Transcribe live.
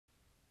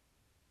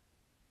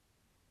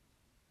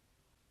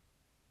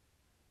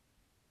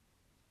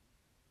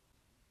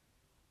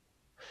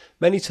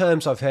Many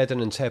times I've heard an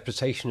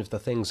interpretation of The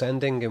Thing's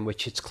ending in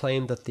which it's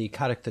claimed that the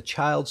character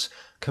Childs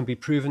can be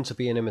proven to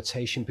be an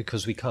imitation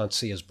because we can't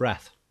see his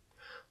breath.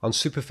 On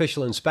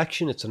superficial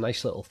inspection, it's a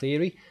nice little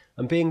theory,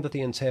 and being that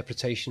the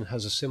interpretation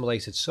has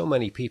assimilated so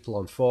many people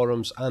on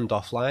forums and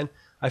offline,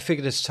 I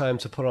figured it's time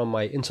to put on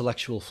my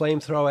intellectual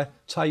flamethrower,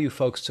 tie you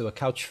folks to a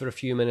couch for a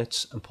few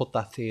minutes, and put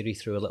that theory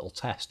through a little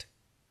test.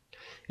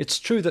 It's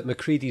true that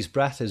Macready's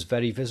breath is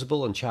very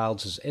visible and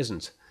Childs'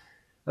 isn't.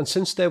 And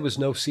since there was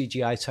no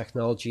CGI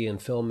technology in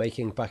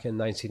filmmaking back in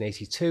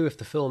 1982, if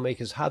the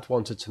filmmakers had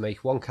wanted to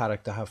make one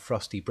character have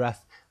frosty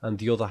breath and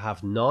the other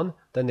have none,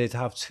 then they'd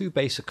have two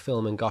basic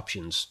filming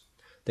options.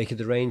 They could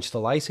arrange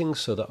the lighting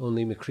so that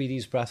only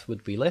Macready's breath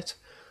would be lit,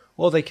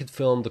 or they could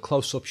film the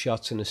close-up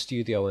shots in a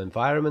studio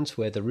environment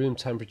where the room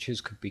temperatures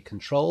could be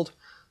controlled,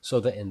 so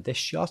that in this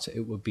shot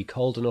it would be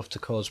cold enough to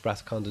cause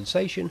breath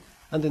condensation,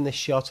 and in this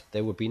shot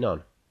there would be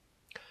none.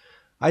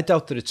 I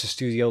doubt that it's a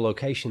studio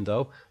location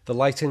though. The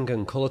lighting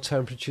and colour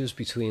temperatures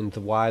between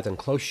the wide and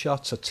close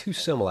shots are too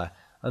similar,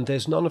 and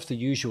there's none of the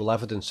usual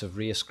evidence of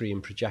rear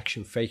screen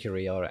projection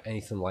fakery or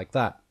anything like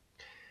that.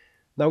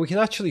 Now we can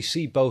actually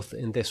see both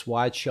in this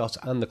wide shot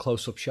and the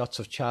close-up shots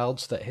of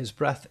Childs that his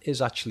breath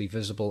is actually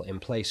visible in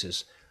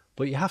places,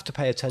 but you have to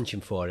pay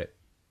attention for it.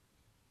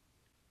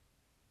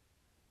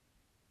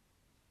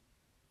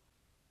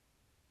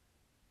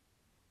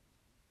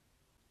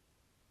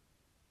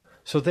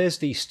 So there's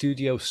the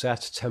studio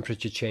set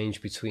temperature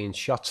change between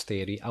shots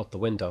theory out the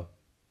window.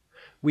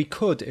 We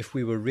could, if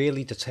we were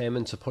really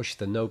determined to push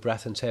the no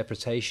breath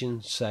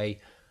interpretation, say,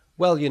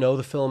 well, you know,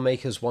 the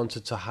filmmakers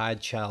wanted to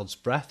hide Childs'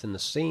 breath in the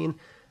scene,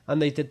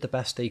 and they did the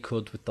best they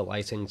could with the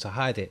lighting to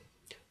hide it.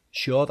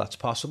 Sure, that's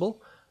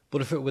possible,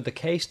 but if it were the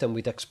case, then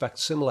we'd expect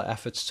similar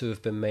efforts to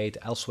have been made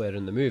elsewhere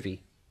in the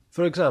movie.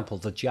 For example,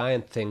 the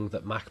giant thing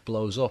that Mac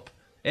blows up.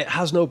 It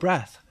has no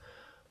breath.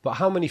 But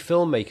how many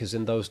filmmakers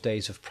in those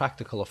days of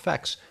practical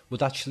effects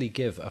would actually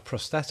give a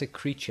prosthetic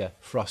creature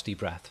frosty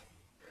breath?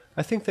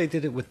 I think they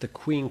did it with the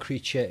Queen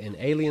creature in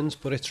Aliens,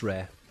 but it's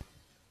rare.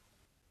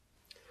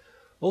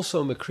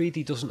 Also,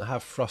 Macready doesn't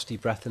have frosty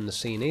breath in the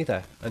scene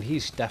either, and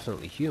he's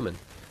definitely human.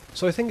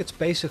 So I think it's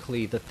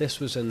basically that this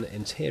was an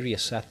interior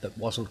set that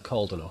wasn't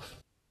cold enough.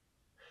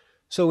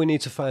 So we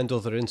need to find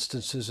other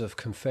instances of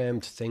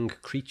confirmed Thing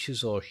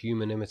creatures or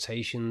human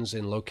imitations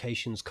in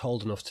locations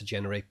cold enough to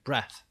generate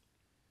breath.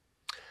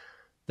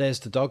 There's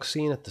the dog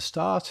scene at the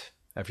start.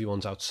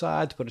 Everyone's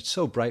outside, but it's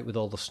so bright with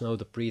all the snow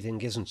that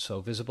breathing isn't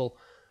so visible.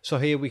 So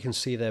here we can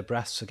see their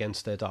breaths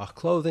against their dark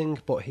clothing,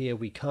 but here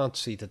we can't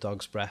see the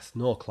dog's breath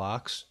nor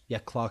Clark's,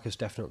 yet Clark is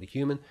definitely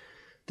human.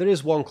 There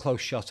is one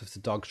close shot of the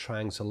dog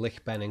trying to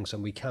lick Bennings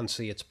and we can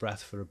see its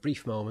breath for a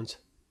brief moment.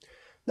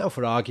 Now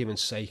for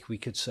argument's sake we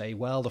could say,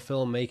 well, the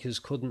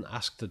filmmakers couldn't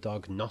ask the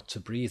dog not to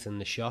breathe in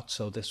the shot,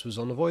 so this was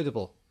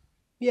unavoidable.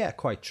 Yeah,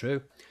 quite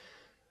true.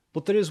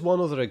 But there is one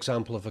other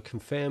example of a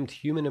confirmed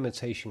human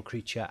imitation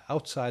creature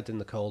outside in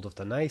the cold of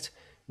the night,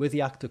 where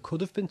the actor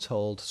could have been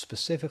told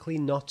specifically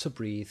not to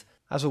breathe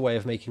as a way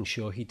of making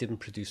sure he didn't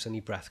produce any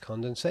breath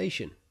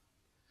condensation.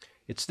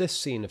 It's this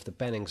scene of the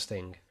Bennings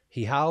thing.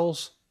 He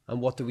howls,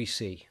 and what do we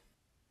see?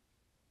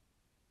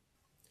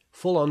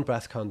 Full-on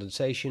breath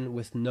condensation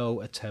with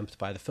no attempt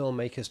by the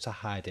filmmakers to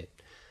hide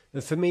it.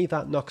 And for me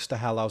that knocks the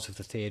hell out of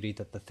the theory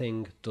that the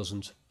Thing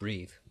doesn't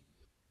breathe.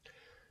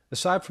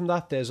 Aside from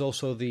that, there's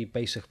also the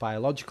basic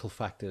biological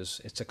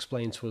factors. It's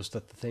explained to us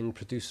that the Thing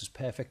produces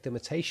perfect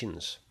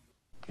imitations.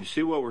 You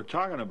see, what we're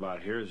talking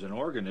about here is an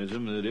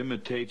organism that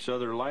imitates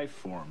other life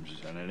forms,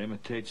 and it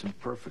imitates them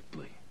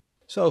perfectly.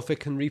 So if it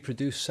can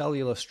reproduce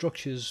cellular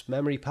structures,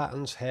 memory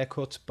patterns,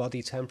 haircuts,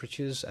 body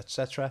temperatures,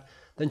 etc.,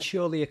 then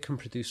surely it can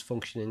produce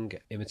functioning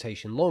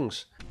imitation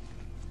lungs.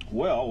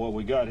 Well, what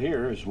we got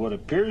here is what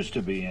appears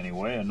to be,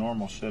 anyway, a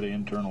normal set of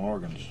internal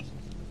organs.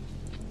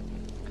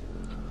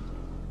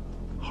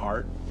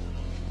 Heart,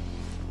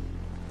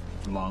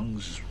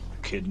 lungs,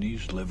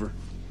 kidneys, liver,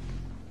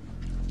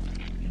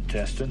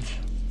 intestines.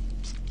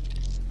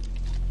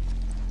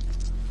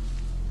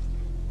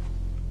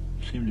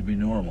 Seem to be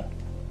normal.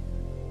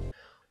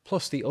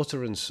 Plus the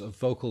utterance of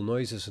vocal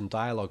noises and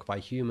dialogue by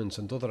humans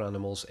and other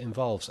animals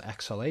involves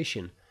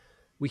exhalation.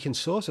 We can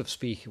sort of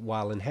speak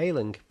while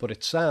inhaling, but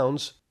it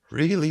sounds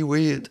really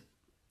weird.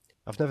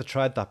 I've never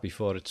tried that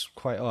before, it's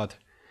quite odd.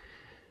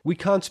 We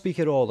can't speak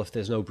at all if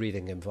there's no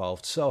breathing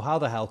involved, so how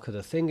the hell could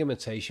a Thing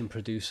imitation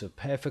produce a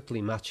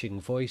perfectly matching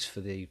voice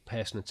for the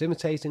person it's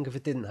imitating if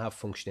it didn't have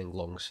functioning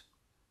lungs?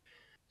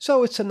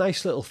 So it's a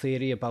nice little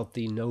theory about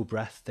the no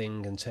breath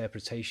Thing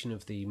interpretation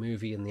of the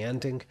movie and the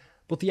ending,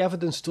 but the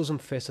evidence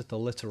doesn't fit at the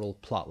literal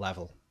plot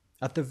level.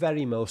 At the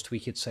very most we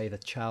could say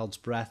that Childs'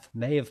 breath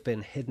may have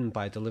been hidden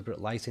by deliberate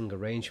lighting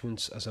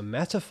arrangements as a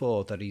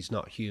metaphor that he's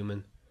not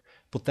human.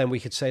 But then we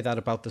could say that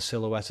about the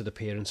silhouetted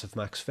appearance of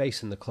Mac's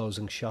face in the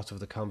closing shot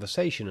of the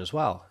conversation as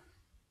well.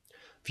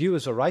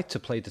 Viewers are right to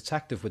play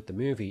detective with the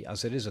movie,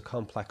 as it is a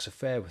complex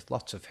affair with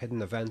lots of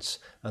hidden events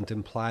and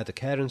implied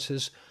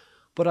occurrences,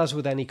 but as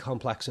with any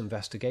complex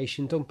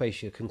investigation, don't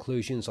base your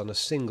conclusions on a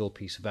single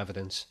piece of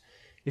evidence.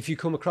 If you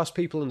come across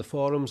people in the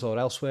forums or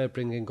elsewhere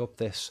bringing up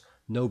this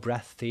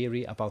no-breath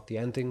theory about the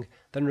ending,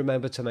 then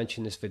remember to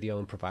mention this video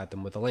and provide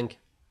them with a link.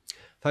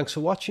 Thanks for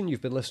watching.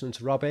 You've been listening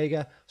to Rob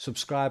Ager.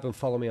 Subscribe and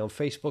follow me on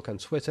Facebook and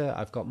Twitter.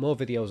 I've got more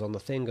videos on The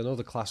Thing and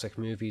other classic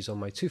movies on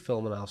my 2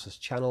 film analysis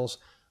channels,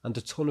 and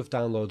a ton of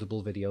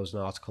downloadable videos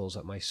and articles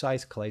at my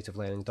site,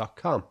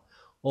 collativelearning.com.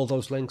 All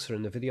those links are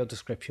in the video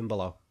description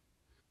below.